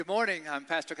Good morning. I'm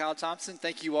Pastor Kyle Thompson.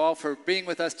 Thank you all for being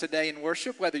with us today in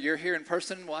worship, whether you're here in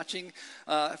person watching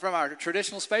from our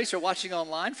traditional space or watching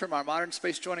online from our modern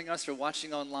space joining us or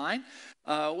watching online.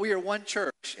 We are one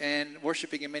church and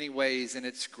worshiping in many ways, and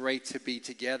it's great to be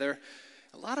together.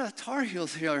 A lot of Tar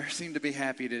Heels here seem to be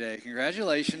happy today.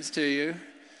 Congratulations to you.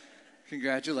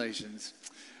 Congratulations.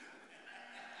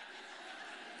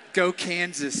 Go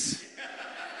Kansas.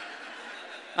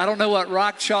 I don't know what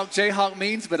Rock Chalk Jayhawk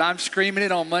means, but I'm screaming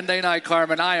it on Monday night,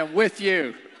 Carmen. I am with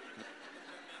you.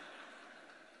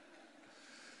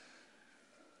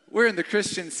 We're in the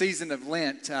Christian season of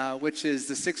Lent, which is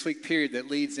the 6-week period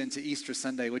that leads into Easter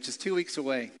Sunday, which is 2 weeks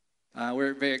away.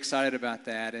 We're very excited about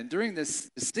that. And during this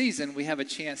season, we have a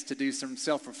chance to do some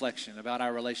self-reflection about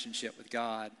our relationship with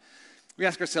God. We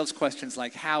ask ourselves questions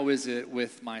like, how is it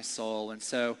with my soul? And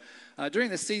so during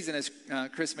this season, as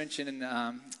Chris mentioned,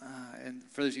 and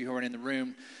for those of you who aren't in the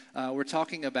room, we're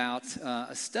talking about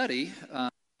a study.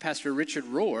 Pastor Richard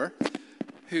Rohr,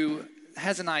 who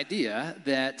has an idea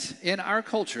that in our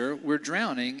culture, we're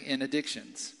drowning in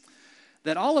addictions.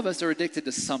 That all of us are addicted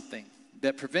to something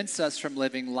that prevents us from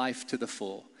living life to the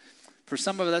full. For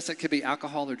some of us, it could be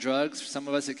alcohol or drugs. For some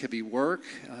of us, it could be work.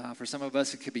 For some of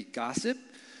us, it could be gossip.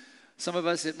 Some of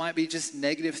us, it might be just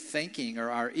negative thinking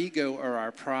or our ego or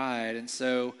our pride. And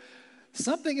so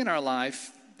something in our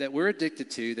life that we're addicted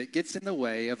to that gets in the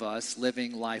way of us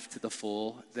living life to the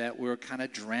full, that we're kind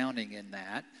of drowning in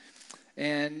that.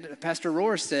 And Pastor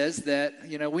Rohr says that,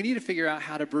 we need to figure out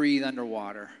how to breathe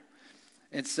underwater.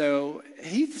 And so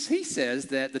he says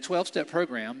that the 12-step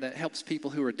program that helps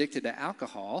people who are addicted to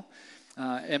alcohol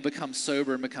and become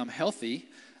sober and become healthy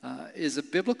is a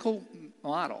biblical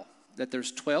model, that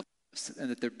there's 12 and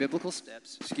that they're biblical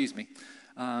steps,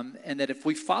 and that if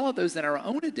we follow those in our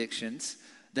own addictions,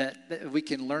 that we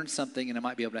can learn something and it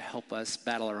might be able to help us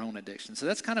battle our own addiction. So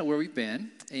that's kind of where we've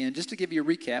been. And just to give you a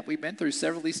recap, we've been through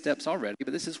several of these steps already,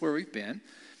 but this is where we've been.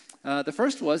 The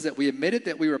first was that we admitted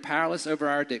that we were powerless over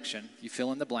our addiction. You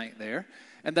fill in the blank there.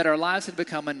 And that our lives had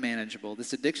become unmanageable.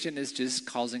 This addiction is just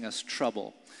causing us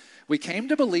trouble. We came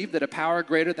to believe that a power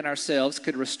greater than ourselves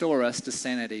could restore us to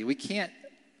sanity. We can't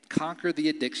conquer the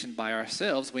addiction by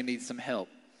ourselves. We need some help.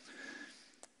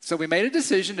 So we made a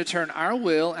decision to turn our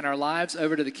will and our lives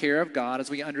over to the care of God as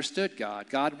we understood God.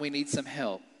 God, we need some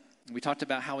help. We talked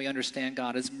about how we understand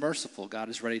God as merciful. God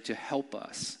is ready to help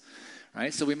us.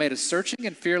 Right? So we made a searching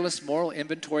and fearless moral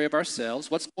inventory of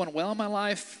ourselves. What's going well in my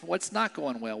life? What's not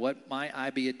going well? What might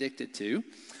I be addicted to?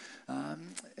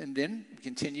 And then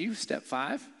continue, step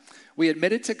 5. We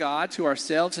admitted to God, to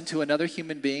ourselves, and to another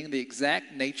human being the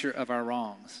exact nature of our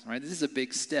wrongs. Right? This is a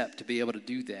big step to be able to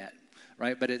do that.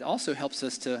 Right? But it also helps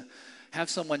us to have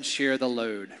someone share the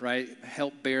load, right?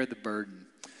 Help bear the burden.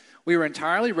 We were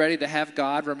entirely ready to have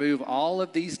God remove all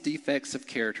of these defects of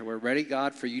character. We're ready,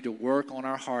 God, for you to work on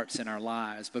our hearts and our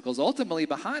lives, because ultimately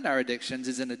behind our addictions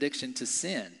is an addiction to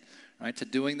sin, right? To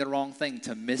doing the wrong thing,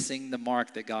 to missing the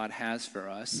mark that God has for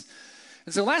us.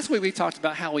 And so last week we talked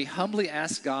about how we humbly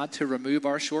ask God to remove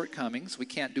our shortcomings. We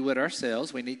can't do it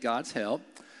ourselves. We need God's help.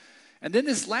 And then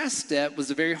this last step was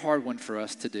a very hard one for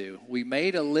us to do. We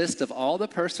made a list of all the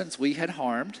persons we had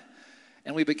harmed,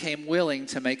 and we became willing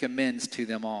to make amends to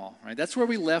them all. Right? That's where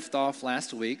we left off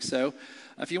last week. So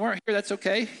if you weren't here, that's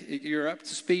okay. You're up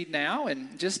to speed now.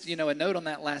 And just, a note on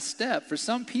that last step. For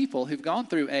some people who've gone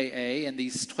through AA and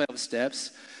these 12 steps,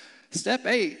 step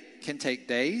 8 can take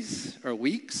days or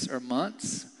weeks or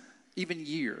months, even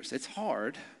years. It's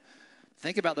hard.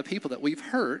 Think about the people that we've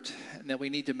hurt and that we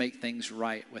need to make things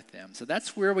right with them. So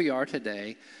that's where we are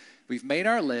today. We've made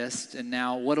our list, and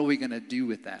now what are we going to do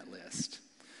with that list?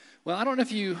 Well, I don't know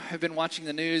if you have been watching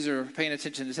the news or paying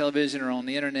attention to television or on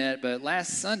the internet, but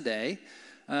last Sunday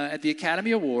at the Academy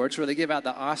Awards, where they give out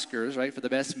the Oscars, right, for the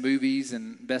best movies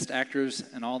and best actors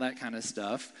and all that kind of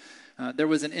stuff, there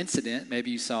was an incident.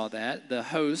 Maybe you saw that. The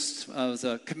host was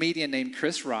a comedian named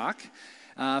Chris Rock.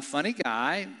 Funny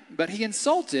guy, but he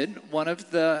insulted one of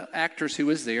the actors who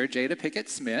was there, Jada Pinkett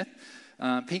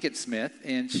Smith,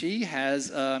 and she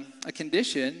has a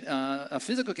condition, a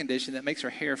physical condition that makes her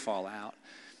hair fall out.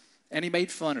 And he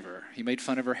made fun of her. He made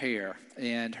fun of her hair.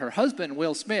 And her husband,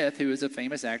 Will Smith, who is a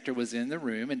famous actor, was in the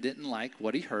room and didn't like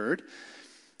what he heard.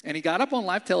 And he got up on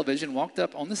live television, walked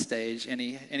up on the stage, and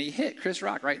he hit Chris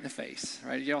Rock right in the face.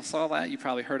 Right? Y'all saw that? You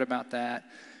probably heard about that.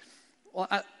 Well,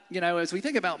 as we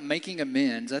think about making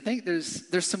amends, I think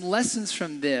there's some lessons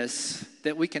from this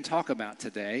that we can talk about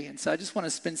today. And so I just want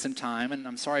to spend some time, and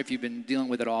I'm sorry if you've been dealing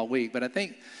with it all week, but I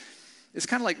think it's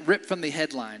kind of like ripped from the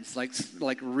headlines,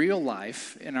 like real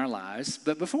life in our lives.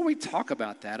 But before we talk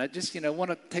about that, I just,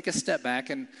 want to take a step back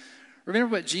and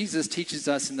Remember what Jesus teaches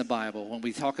us in the Bible when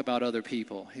we talk about other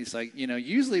people. He's like,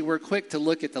 usually we're quick to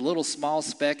look at the little small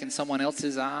speck in someone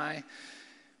else's eye,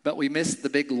 but we miss the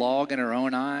big log in our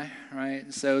own eye, right?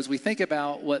 And so as we think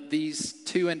about what these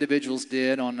two individuals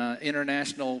did on an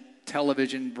international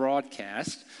television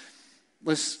broadcast,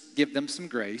 let's give them some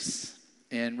grace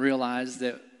and realize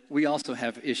that we also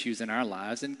have issues in our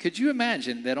lives. And could you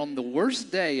imagine that on the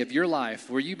worst day of your life,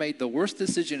 where you made the worst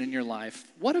decision in your life,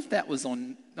 what if that was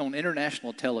on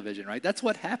international television, right? That's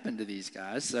what happened to these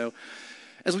guys. So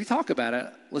as we talk about it,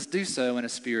 let's do so in a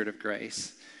spirit of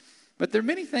grace. But there are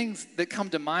many things that come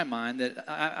to my mind that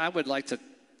I would like to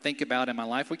think about in my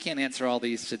life. We can't answer all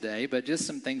these today, but just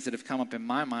some things that have come up in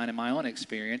my mind in my own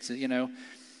experience.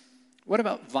 What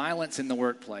about violence in the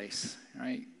workplace,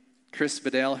 right? Chris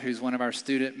Bedell, who's one of our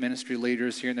student ministry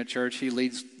leaders here in the church, he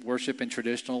leads worship in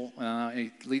traditional,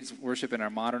 he leads worship in our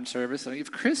modern service. So if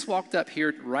Chris walked up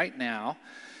here right now,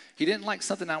 he didn't like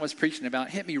something I was preaching about,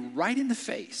 hit me right in the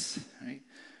face, right?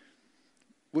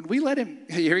 Would we let him,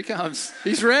 here he comes,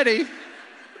 he's ready.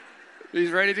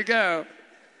 He's ready to go.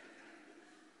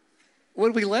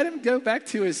 Would we let him go back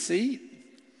to his seat?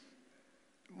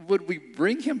 Would we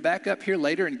bring him back up here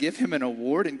later and give him an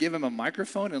award and give him a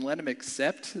microphone and let him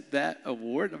accept that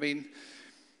award? I mean,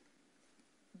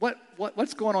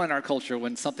 what's going on in our culture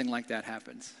when something like that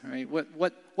happens, right?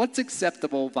 What's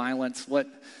acceptable violence?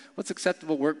 What's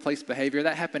acceptable workplace behavior?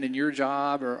 That happened in your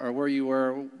job or where you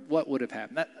were. What would have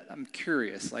happened? I'm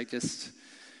curious, just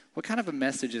what kind of a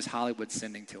message is Hollywood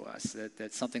sending to us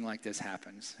that something like this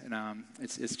happens? And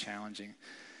it's challenging.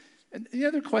 And the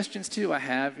other questions, too, I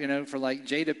have, for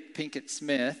Jada Pinkett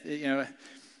Smith,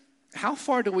 how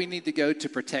far do we need to go to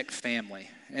protect family?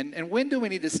 And when do we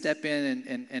need to step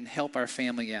in and help our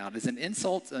family out? Is an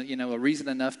insult, a reason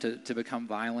enough to become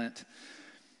violent?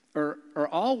 Or are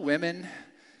all women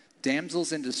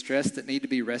damsels in distress that need to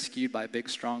be rescued by big,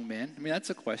 strong men? I mean, that's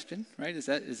a question, right? Is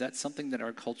that something that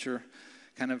our culture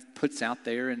kind of puts out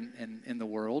there in the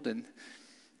world? And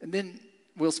then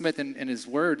Will Smith, in his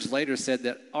words later, said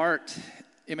that art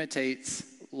imitates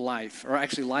life, or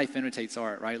actually life imitates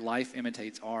art, right? Life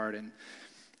imitates art. And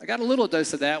I got a little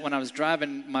dose of that when I was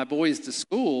driving my boys to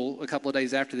school a couple of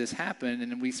days after this happened,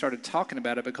 and we started talking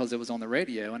about it because it was on the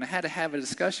radio. And I had to have a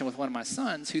discussion with one of my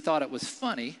sons who thought it was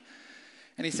funny.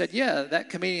 And he said, yeah, that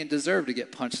comedian deserved to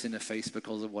get punched in the face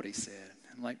because of what he said.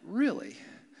 I'm like, really?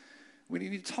 We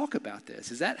need to talk about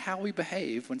this. Is that how we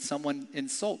behave when someone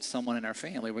insults someone in our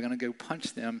family? We're going to go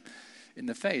punch them in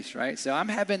the face, right? So I'm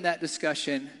having that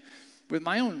discussion with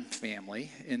my own family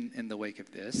in the wake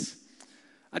of this.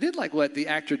 I did like what the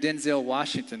actor Denzel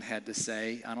Washington had to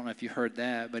say. I don't know if you heard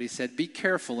that, but he said, be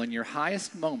careful in your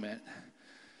highest moment.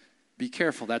 Be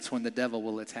careful. That's when the devil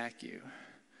will attack you.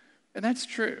 And that's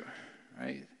true,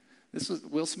 right?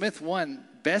 Will Smith won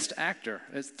Best Actor.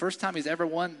 It's the first time he's ever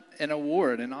won an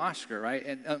award, an Oscar, right?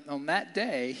 And on that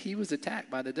day, he was attacked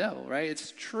by the devil, right?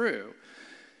 It's true.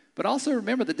 But also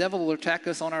remember, the devil will attack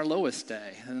us on our lowest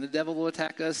day, and the devil will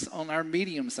attack us on our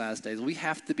medium-sized days. We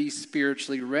have to be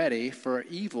spiritually ready for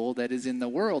evil that is in the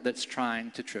world that's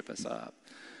trying to trip us up.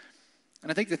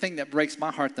 And I think the thing that breaks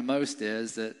my heart the most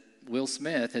is that Will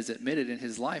Smith has admitted in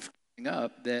his life growing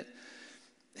up that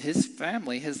his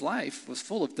family, his life was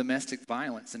full of domestic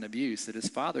violence and abuse, that his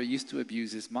father used to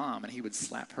abuse his mom and he would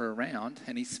slap her around,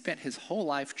 and he spent his whole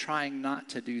life trying not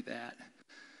to do that.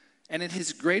 And in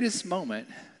his greatest moment,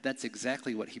 that's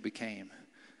exactly what he became,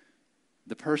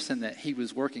 the person that he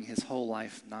was working his whole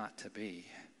life not to be.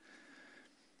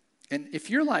 And if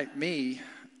you're like me,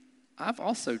 I've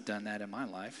also done that in my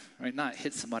life, right? Not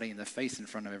hit somebody in the face in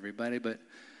front of everybody, but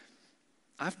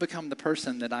I've become the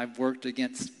person that I've worked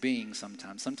against being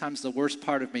sometimes. Sometimes the worst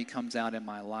part of me comes out in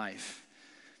my life.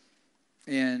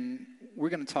 And we're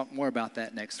going to talk more about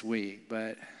that next week.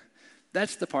 But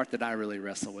that's the part that I really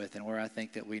wrestle with and where I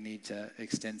think that we need to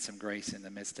extend some grace in the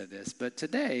midst of this. But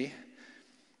today,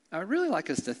 I'd really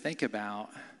like us to think about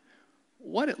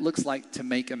what it looks like to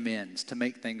make amends, to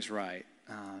make things right.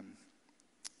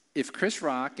 If Chris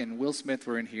Rock and Will Smith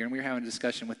were in here and we were having a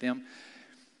discussion with them,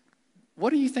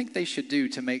 what do you think they should do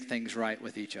to make things right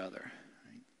with each other?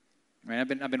 Right?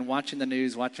 I've been watching the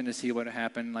news, watching to see what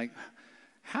happened.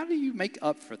 How do you make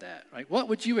up for that? Right? What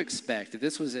would you expect if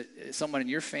this was someone in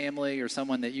your family or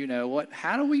someone that you know?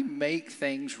 How do we make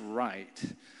things right?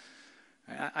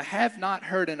 I have not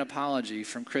heard an apology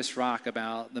from Chris Rock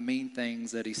about the mean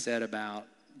things that he said about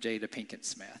Jada Pinkett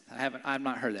Smith. I've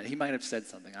not heard that. He might have said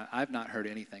something. I've not heard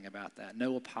anything about that.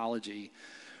 No apology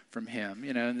from him.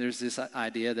 And there's this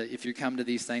idea that if you come to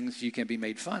these things, you can be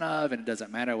made fun of, and it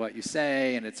doesn't matter what you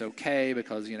say, and it's okay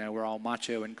because, we're all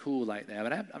macho and cool like that.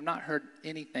 But I've not heard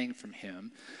anything from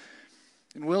him.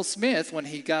 And Will Smith, when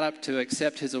he got up to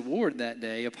accept his award that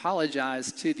day,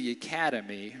 apologized to the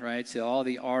Academy, right, to all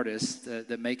the artists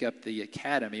that make up the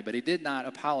Academy, but he did not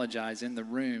apologize in the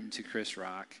room to Chris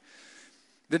Rock.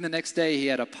 Then the next day, he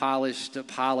had a polished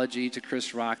apology to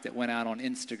Chris Rock that went out on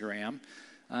Instagram.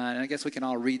 And I guess we can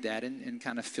all read that and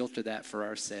kind of filter that for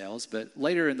ourselves. But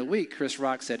later in the week, Chris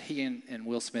Rock said he and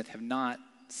Will Smith have not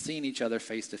seen each other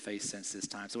face-to-face since this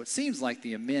time. So it seems like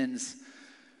the amends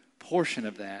portion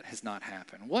of that has not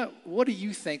happened. What do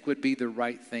you think would be the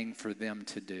right thing for them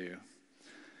to do?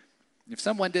 If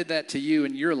someone did that to you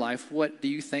in your life, what do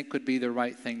you think would be the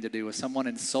right thing to do? If someone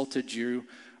insulted you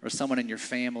or someone in your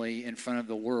family in front of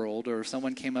the world, or if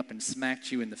someone came up and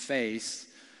smacked you in the face,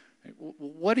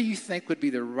 what do you think would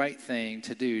be the right thing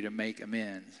to do to make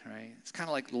amends, right? It's kind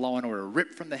of like Law and Order,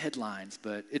 ripped from the headlines,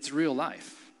 but it's real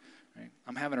life. Right?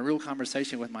 I'm having a real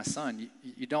conversation with my son.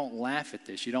 You don't laugh at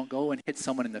this. You don't go and hit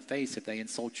someone in the face if they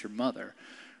insult your mother.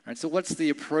 Right? So what's the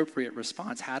appropriate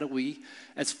response? How do we,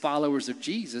 as followers of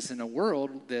Jesus in a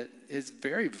world that is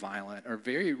very violent or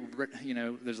very,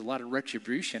 there's a lot of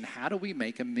retribution, how do we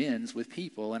make amends with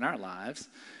people in our lives?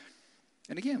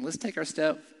 And again, let's take our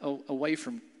step away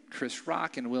from Chris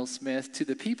Rock and Will Smith to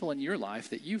the people in your life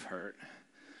that you've hurt.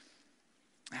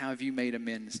 How have you made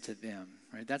amends to them?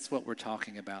 Right? That's what we're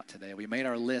talking about today. We made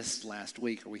our list last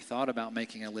week, or we thought about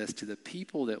making a list to the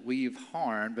people that we've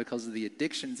harmed because of the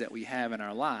addictions that we have in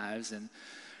our lives. And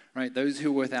right, those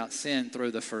who without sin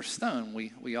throw the first stone.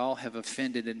 We all have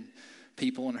offended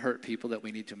people and hurt people that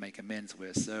we need to make amends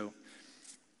with. So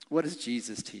what does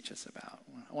Jesus teach us about?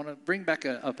 I want to bring back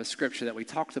up a scripture that we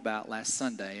talked about last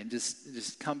Sunday and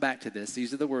just come back to this.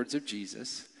 These are the words of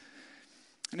Jesus.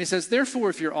 And he says, therefore,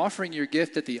 if you're offering your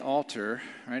gift at the altar,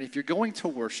 right, if you're going to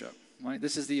worship, right,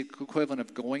 this is the equivalent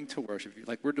of going to worship,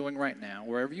 like we're doing right now,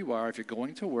 wherever you are, if you're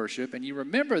going to worship, and you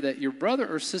remember that your brother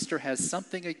or sister has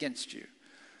something against you,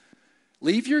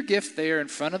 leave your gift there in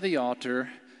front of the altar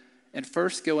and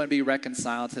first go and be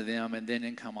reconciled to them and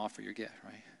then come offer your gift,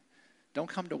 right? Don't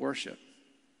come to worship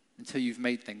until you've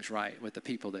made things right with the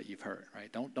people that you've hurt,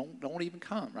 right? Don't even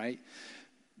come, right?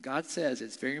 God says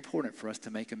it's very important for us to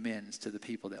make amends to the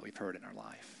people that we've hurt in our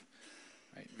life.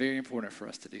 Right? Very important for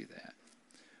us to do that.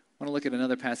 I want to look at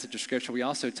another passage of scripture we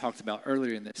also talked about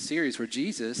earlier in this series where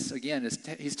Jesus, again,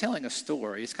 he's telling a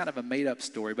story. It's kind of a made-up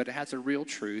story, but it has a real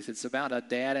truth. It's about a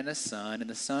dad and a son, and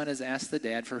the son has asked the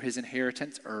dad for his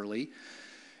inheritance early.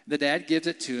 The dad gives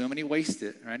it to him, and he wastes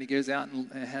it. Right? He goes out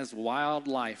and has wild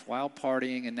life, wild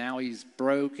partying, and now he's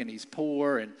broke and he's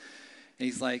poor, and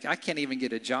he's like, I can't even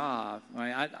get a job.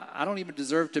 Right? I don't even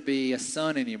deserve to be a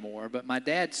son anymore, but my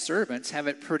dad's servants have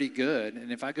it pretty good.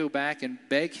 And if I go back and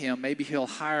beg him, maybe he'll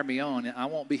hire me on. And I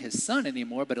won't be his son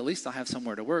anymore, but at least I'll have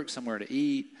somewhere to work, somewhere to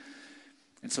eat.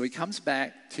 And so he comes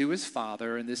back to his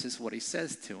father, and this is what he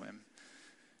says to him.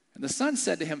 And the son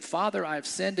said to him, Father, I have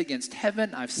sinned against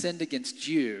heaven. I've sinned against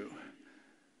you.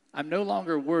 I'm no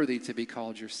longer worthy to be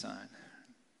called your son.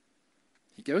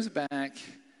 He goes back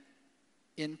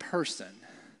in person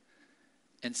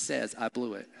and says, I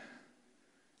blew it.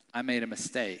 I made a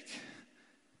mistake,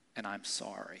 and I'm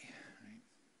sorry.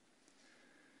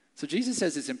 So Jesus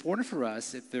says it's important for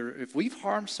us, if we've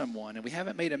harmed someone and we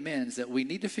haven't made amends, that we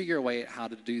need to figure a way out how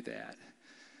to do that.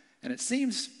 And it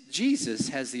seems Jesus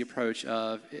has the approach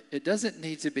of, it doesn't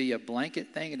need to be a blanket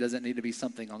thing. It doesn't need to be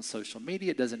something on social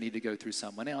media. It doesn't need to go through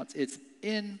someone else. It's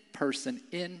in person.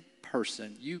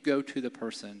 You go to the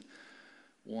person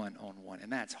one-on-one,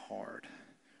 and that's hard.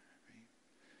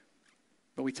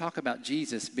 But we talk about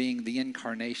Jesus being the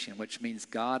incarnation, which means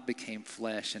God became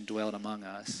flesh and dwelt among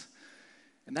us.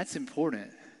 And that's important.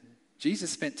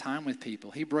 Jesus spent time with people.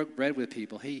 He broke bread with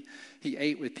people. He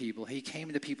ate with people. He came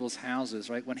into people's houses,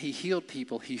 right? When he healed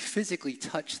people, he physically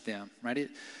touched them, right?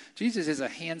 Jesus is a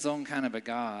hands-on kind of a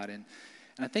God. And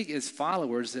I think as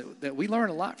followers that we learn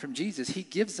a lot from Jesus. He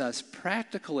gives us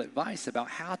practical advice about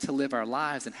how to live our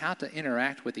lives and how to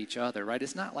interact with each other, right?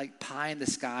 It's not like pie in the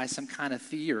sky, some kind of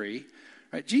theory,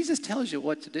 right? Jesus tells you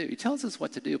what to do. He tells us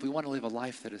what to do if we want to live a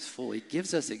life that is full. He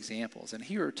gives us examples. And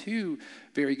here are two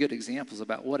very good examples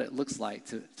about what it looks like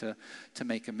to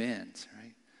make amends,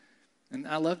 right? And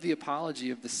I love the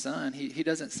apology of the son. He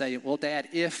doesn't say, well, Dad,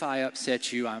 if I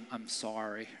upset you, I'm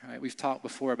sorry. Right? We've talked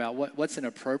before about what's an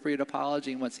appropriate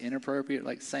apology and what's inappropriate.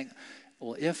 Like saying,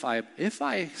 well, if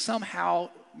I somehow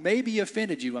maybe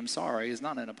offended you, I'm sorry, is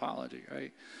not an apology,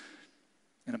 right?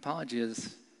 An apology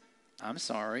is, I'm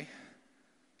sorry,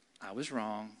 I was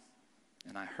wrong,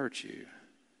 and I hurt you,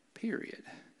 period.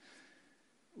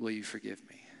 Will you forgive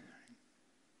me?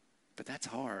 But that's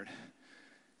hard.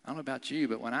 I don't know about you,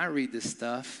 but when I read this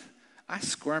stuff, I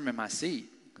squirm in my seat.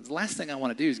 Because the last thing I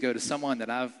want to do is go to someone that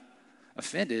I've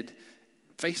offended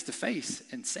face to face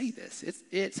and say this.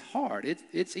 It's hard.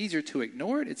 It's easier to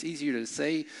ignore it. It's easier to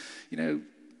say,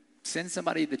 send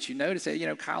somebody that you know to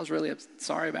say, Kyle's really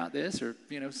sorry about this, or,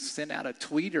 send out a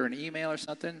tweet or an email or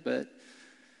something. But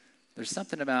there's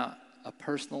something about a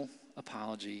personal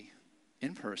apology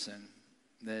in person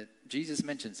that Jesus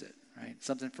mentions it, right?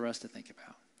 Something for us to think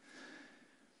about.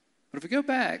 But if we go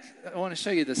back, I want to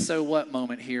show you the so what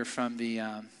moment here from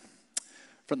the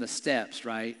steps,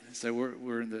 right? So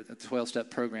we're in the 12-step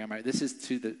program, right? This is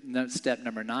to the step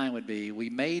number 9 would be, we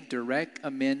made direct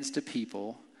amends to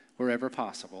people wherever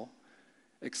possible,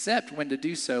 except when to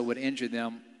do so would injure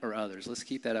them or others. Let's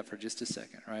keep that up for just a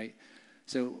second, right?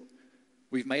 So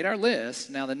we've made our list.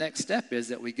 Now the next step is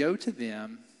that we go to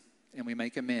them and we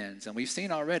make amends. And we've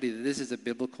seen already that this is a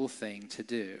biblical thing to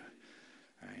do.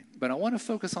 Right. But I want to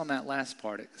focus on that last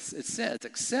part. It says,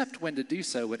 except when to do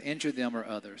so would injure them or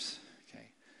others. Okay.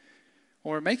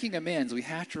 When we're making amends, we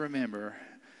have to remember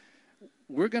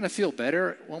we're going to feel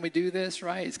better when we do this,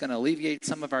 right? It's going to alleviate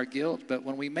some of our guilt. But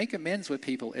when we make amends with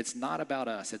people, it's not about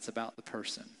us. It's about the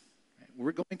person. Right?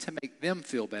 We're going to make them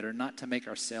feel better, not to make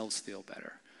ourselves feel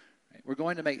better. Right? We're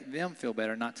going to make them feel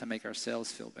better, not to make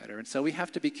ourselves feel better. And so we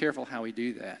have to be careful how we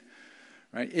do that.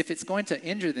 Right? If it's going to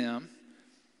injure them,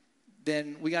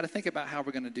 then we got to think about how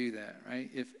we're going to do that, right?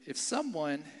 If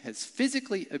someone has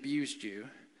physically abused you,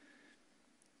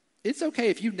 it's okay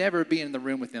if you never be in the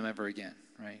room with them ever again,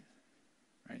 right?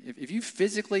 If you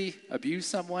physically abuse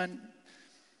someone,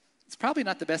 it's probably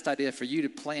not the best idea for you to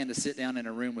plan to sit down in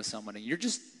a room with someone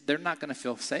and they're not going to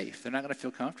feel safe. They're not going to feel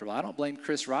comfortable. I don't blame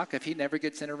Chris Rock if he never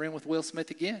gets in a room with Will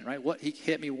Smith again, right? What he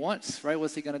hit me once, right?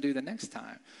 What's he going to do the next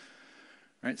time,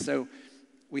 right? So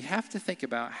we have to think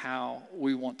about how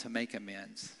we want to make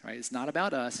amends, right? It's not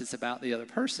about us. It's about the other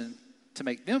person to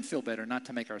make them feel better, not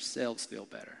to make ourselves feel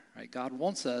better, right? God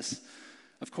wants us,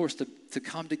 of course, to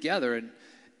come together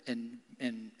and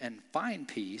find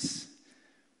peace.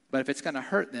 But if it's going to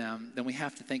hurt them, then we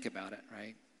have to think about it,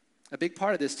 right? A big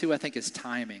part of this, too, I think, is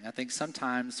timing. I think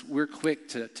sometimes we're quick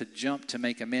to jump to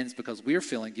make amends because we're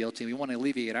feeling guilty. We want to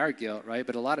alleviate our guilt, right?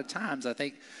 But a lot of times, I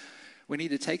think we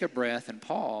need to take a breath and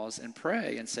pause and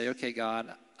pray and say, okay,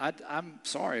 God, I'm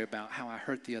sorry about how I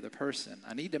hurt the other person.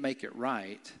 I need to make it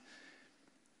right.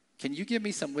 Can you give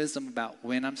me some wisdom about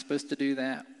when I'm supposed to do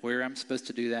that, where I'm supposed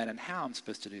to do that, and how I'm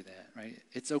supposed to do that, right?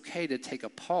 It's okay to take a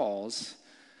pause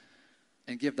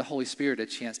and give the Holy Spirit a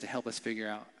chance to help us figure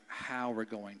out how we're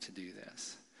going to do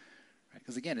this.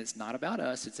 Because again, it's not about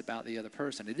us, it's about the other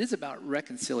person. It is about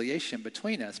reconciliation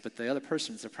between us, but the other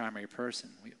person is the primary person.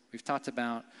 We've talked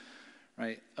about,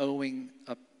 right, owing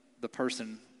up the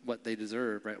person what they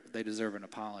deserve, right? They deserve an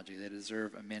apology. They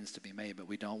deserve amends to be made, but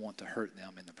we don't want to hurt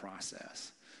them in the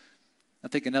process. I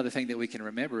think another thing that we can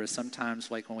remember is sometimes,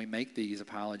 like when we make these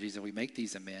apologies and we make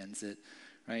these amends, that,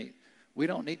 right, we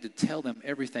don't need to tell them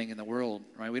everything in the world,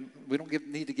 right? We don't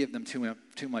need to give them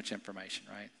too much information,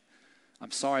 right? I'm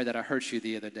sorry that I hurt you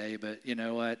the other day, but you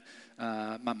know what?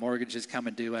 My mortgage is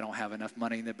coming due. I don't have enough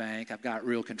money in the bank. I've got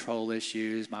real control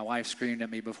issues. My wife screamed at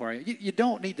me before. You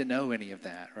don't need to know any of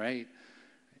that, right?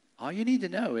 All you need to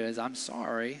know is, I'm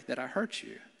sorry that I hurt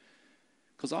you.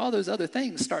 Because all those other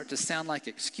things start to sound like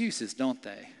excuses, don't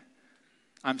they?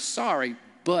 I'm sorry,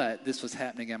 but this was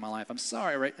happening in my life. I'm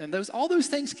sorry, right? And all those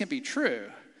things can be true.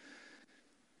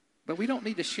 But we don't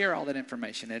need to share all that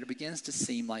information. And it begins to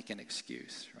seem like an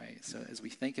excuse, right? So as we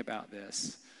think about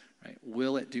this, right,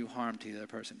 will it do harm to the other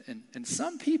person? And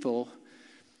some people,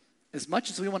 as much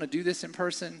as we want to do this in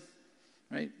person,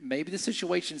 right, maybe the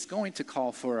situation is going to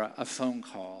call for a phone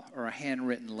call or a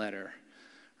handwritten letter,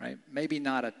 right? Maybe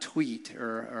not a tweet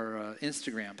or an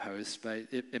Instagram post, but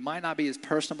it might not be as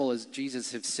personable as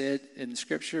Jesus have said in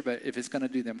Scripture, but if it's going to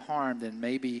do them harm, then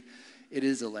maybe it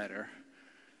is a letter.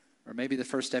 Or maybe the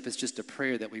first step is just a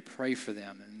prayer that we pray for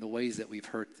them in the ways that we've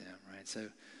hurt them, right? So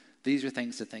these are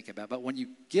things to think about. But when you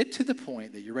get to the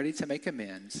point that you're ready to make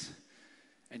amends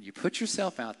and you put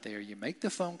yourself out there, you make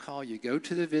the phone call, you go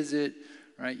to the visit,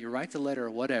 right? You write the letter or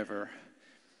whatever.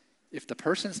 If the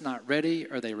person's not ready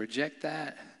or they reject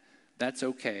that, that's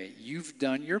okay. You've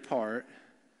done your part,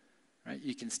 right?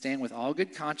 You can stand with all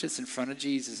good conscience in front of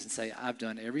Jesus and say, I've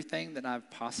done everything that I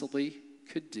possibly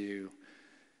could do.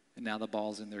 And now the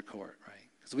ball's in their court, right?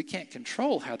 Because we can't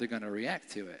control how they're going to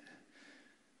react to it.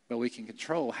 But we can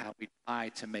control how we try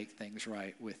to make things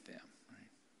right with them. Right?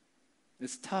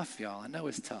 It's tough, y'all. I know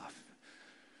it's tough.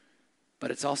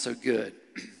 But it's also good.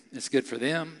 It's good for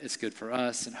them, it's good for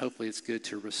us, and hopefully it's good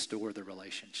to restore the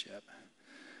relationship.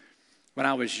 When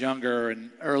I was younger and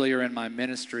earlier in my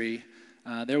ministry,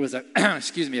 there was a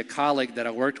a colleague that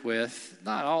I worked with,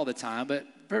 not all the time, but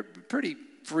pretty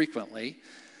frequently,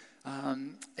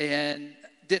 and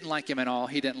didn't like him at all.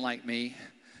 He didn't like me.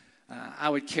 I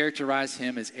would characterize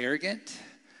him as arrogant,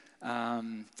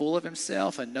 full of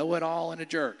himself, a know-it-all, and a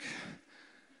jerk.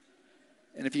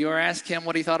 And if you were to ask him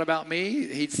what he thought about me,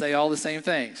 he'd say all the same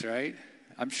things, right?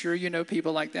 I'm sure you know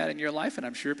people like that in your life, and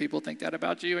I'm sure people think that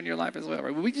about you in your life as well.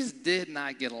 Right? We just did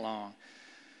not get along.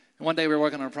 And one day we were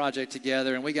working on a project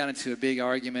together, and we got into a big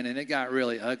argument, and it got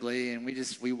really ugly, and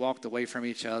we walked away from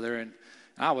each other, and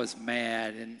I was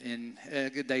mad, and a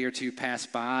good day or two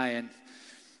passed by,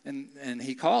 and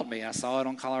he called me. I saw it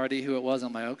on caller ID who it was.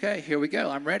 I'm like, okay, here we go.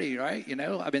 I'm ready, right? You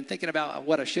know, I've been thinking about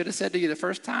what I should have said to you the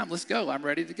first time. Let's go. I'm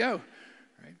ready to go.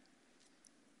 Right?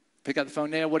 Pick up the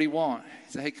phone there. What do you want?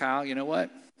 He said, hey, Kyle, you know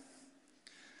what?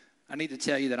 I need to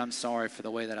tell you that I'm sorry for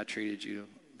the way that I treated you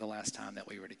the last time that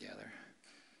we were together.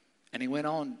 And he went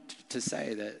on to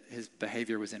say that his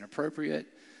behavior was inappropriate.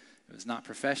 It was not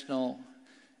professional.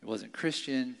 It wasn't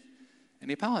Christian. And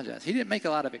he apologized. He didn't make a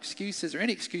lot of excuses or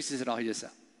any excuses at all. He just said,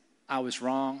 I was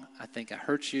wrong. I think I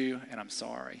hurt you, and I'm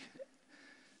sorry.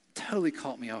 Totally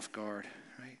caught me off guard,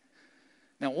 right?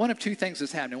 Now, one of two things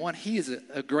was happening. One, he is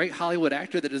a great Hollywood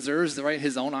actor that deserves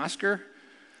his own Oscar,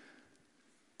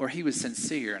 or he was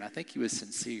sincere, and I think he was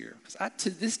sincere. Because to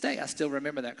this day, I still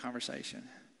remember that conversation.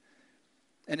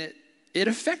 And it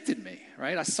affected me,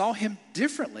 right? I saw him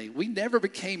differently. We never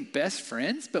became best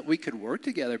friends, but we could work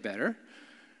together better,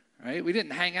 right? We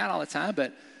didn't hang out all the time,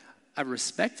 but I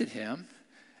respected him.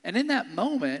 And in that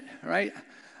moment, right,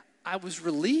 I was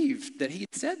relieved that he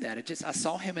had said that. I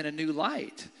saw him in a new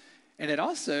light. And it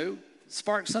also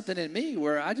sparked something in me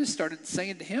where I just started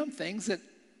saying to him things that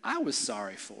I was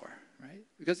sorry for, right?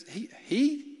 Because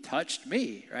he touched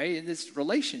me, right, in this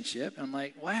relationship. And I'm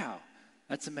like, wow,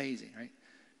 that's amazing, right?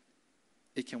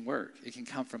 It can work. It can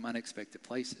come from unexpected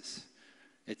places.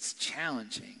 It's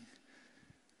challenging,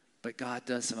 but God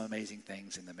does some amazing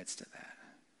things in the midst of that.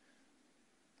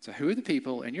 So who are the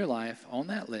people in your life on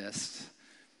that list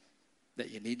that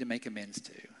you need to make amends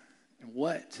to? And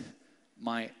what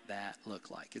might that look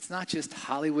like? It's not just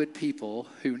Hollywood people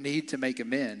who need to make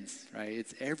amends, right?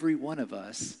 It's every one of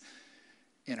us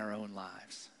in our own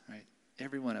lives, right?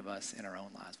 Every one of us in our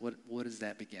own lives. What does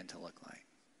that begin to look like?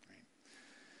 Right?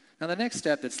 Now, the next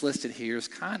step that's listed here is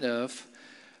kind of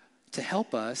to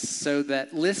help us, so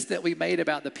that list that we made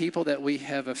about the people that we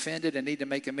have offended and need to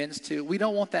make amends to, we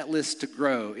don't want that list to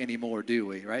grow anymore, do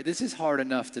we, right? This is hard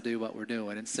enough to do what we're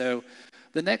doing. And so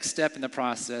the next step in the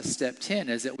process, step 10,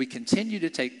 is that we continue to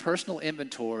take personal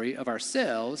inventory of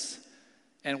ourselves,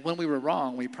 and when we were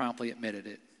wrong, we promptly admitted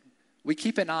it. We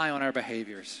keep an eye on our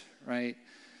behaviors, right?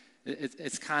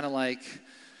 It's kind of like,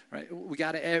 right, we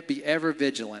got to be ever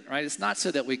vigilant, right? It's not so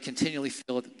that we continually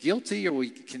feel guilty or we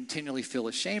continually feel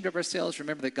ashamed of ourselves.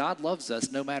 Remember that God loves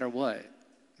us no matter what.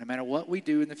 No matter what we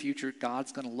do in the future,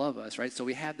 God's going to love us, right? So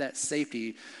we have that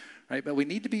safety, right? But we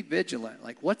need to be vigilant.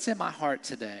 Like, what's in my heart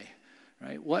today,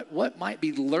 right? What might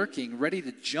be lurking, ready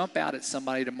to jump out at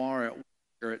somebody tomorrow at work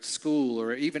or at school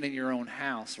or even in your own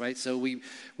house, right? So we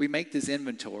make this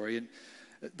inventory. And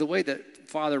the way that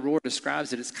Father Rohr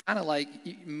describes it, it's kind of like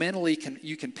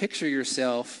you can picture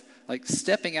yourself like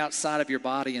stepping outside of your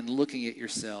body and looking at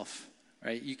yourself,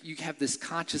 right? You have this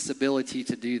conscious ability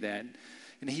to do that.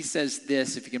 And he says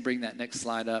this, if you can bring that next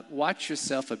slide up, watch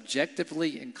yourself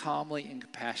objectively and calmly and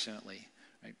compassionately,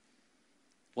 right?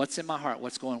 What's in my heart?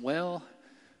 What's going well?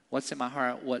 What's in my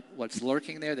heart? What's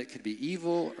lurking there that could be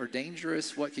evil or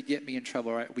dangerous? What could get me in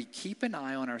trouble, right? We keep an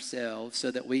eye on ourselves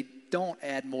so that we don't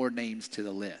add more names to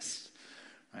the list,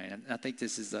 right? And I think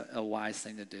this is a wise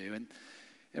thing to do.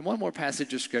 And one more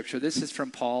passage of Scripture. This is from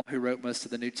Paul, who wrote most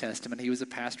of the New Testament. He was a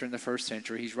pastor in the first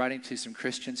century. He's writing to some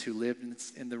Christians who lived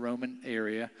in the Roman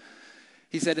area.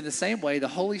 He said, in the same way, the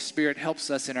Holy Spirit helps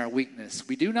us in our weakness.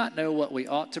 We do not know what we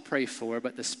ought to pray for,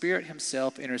 but the Spirit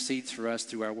himself intercedes for us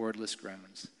through our wordless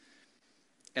groans.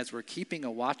 As we're keeping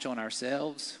a watch on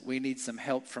ourselves, we need some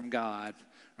help from God,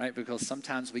 right? Because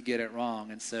sometimes we get it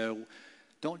wrong. And so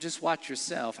don't just watch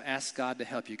yourself. Ask God to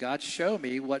help you. God, show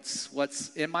me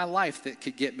what's in my life that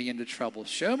could get me into trouble.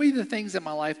 Show me the things in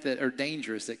my life that are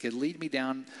dangerous, that could lead me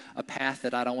down a path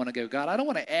that I don't want to go. God, I don't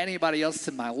want to add anybody else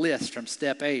to my list from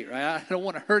step 8, right? I don't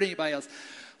want to hurt anybody else.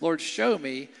 Lord, show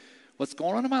me what's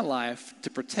going on in my life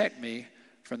to protect me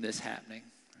from this happening.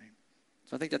 Right?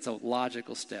 So I think that's a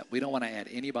logical step. We don't want to add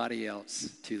anybody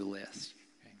else to the list.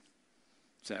 Okay?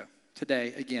 So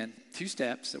today, again, 2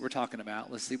 steps that we're talking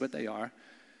about. Let's see what they are.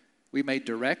 We may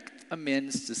direct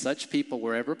amends to such people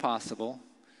wherever possible,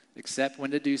 except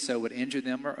when to do so would injure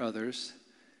them or others.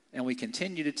 And we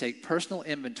continue to take personal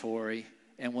inventory,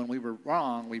 and when we were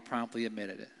wrong, we promptly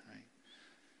admitted it. Right?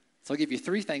 So I'll give you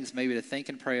 3 things maybe to think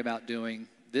and pray about doing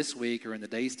this week or in the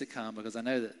days to come, because I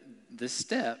know that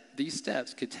these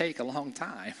steps could take a long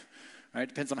time. Right?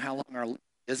 Depends on how long our list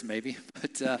is, maybe,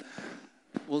 but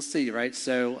we'll see. Right?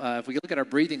 So if we look at our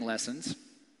breathing lessons,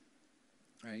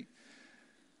 right?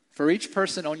 For each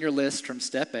person on your list from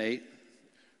step 8,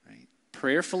 right,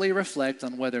 prayerfully reflect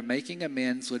on whether making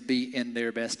amends would be in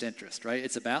their best interest, right?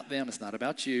 It's about them. It's not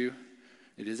about you.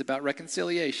 It is about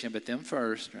reconciliation, but them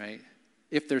first, right?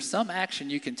 If there's some action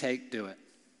you can take, do it.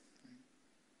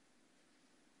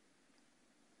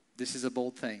 This is a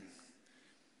bold thing.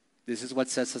 This is what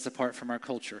sets us apart from our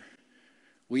culture.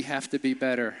 We have to be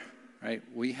better, right?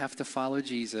 We have to follow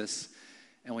Jesus,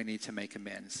 and we need to make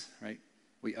amends, right?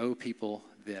 We owe people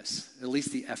this, at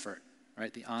least the effort,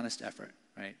 right? The honest effort,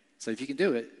 right? So if you can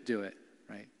do it,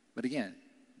 right? But again,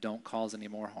 don't cause any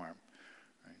more harm,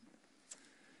 right?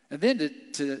 And then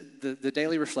to the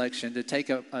daily reflection, to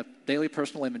take a daily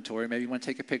personal inventory. Maybe you want to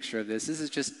take a picture of this. This is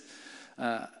just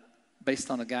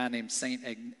based on a guy named Saint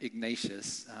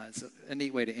Ignatius. It's a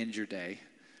neat way to end your day,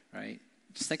 right?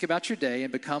 Just think about your day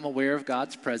and become aware of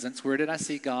God's presence. Where did I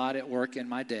see God at work in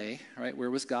my day, right? Where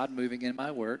was God moving in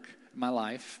my work, my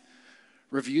life?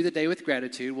 Review the day with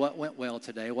gratitude. What went well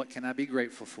today? What can I be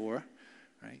grateful for,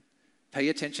 right? Pay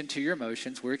attention to your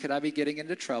emotions. Where could I be getting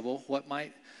into trouble?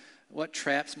 What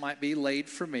traps might be laid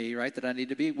for me, right, that I need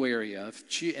to be wary of?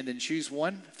 And then choose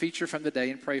one feature from the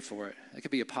day and pray for it. It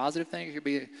could be a positive thing. It could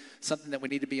be something that we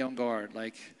need to be on guard.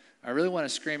 Like, I really want to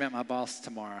scream at my boss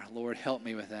tomorrow. Lord, help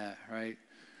me with that, right?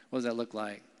 What does that look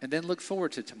like? And then look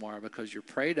forward to tomorrow because you're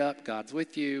prayed up. God's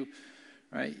with you,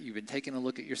 right? You've been taking a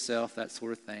look at yourself, that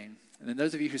sort of thing. And then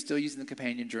those of you who are still using the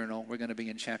companion journal, we're going to be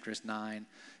in chapters 9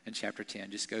 and chapter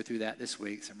 10. Just go through that this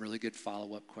week. Some really good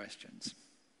follow-up questions.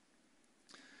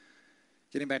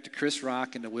 Getting back to Chris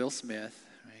Rock and to Will Smith,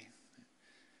 right?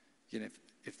 You know,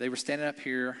 if they were standing up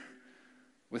here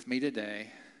with me today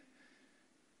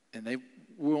and they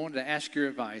wanted to ask your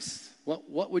advice,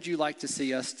 what would you like to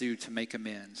see us do to make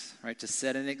amends, right? To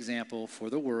set an example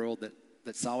for the world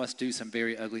that saw us do some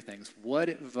very ugly things. What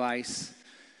advice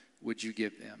would you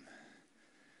give them?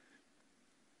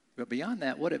 But beyond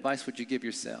that, what advice would you give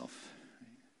yourself?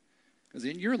 Because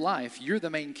in your life, you're the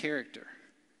main character.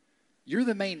 You're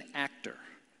the main actor,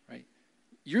 right?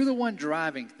 You're the one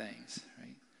driving things,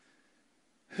 right?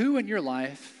 Who in your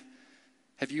life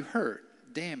have you hurt,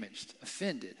 damaged,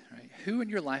 offended, right? Who in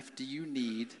your life do you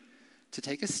need to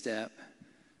take a step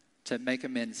to make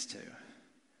amends to?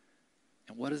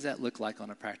 And what does that look like on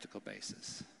a practical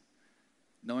basis?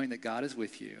 Knowing that God is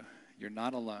with you, you're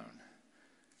not alone,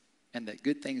 and that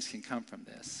good things can come from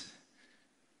this,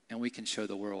 and we can show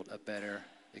the world a better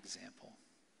example.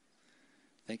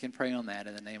 Think and pray on that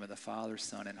in the name of the Father,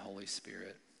 Son, and Holy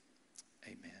Spirit.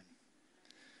 Amen.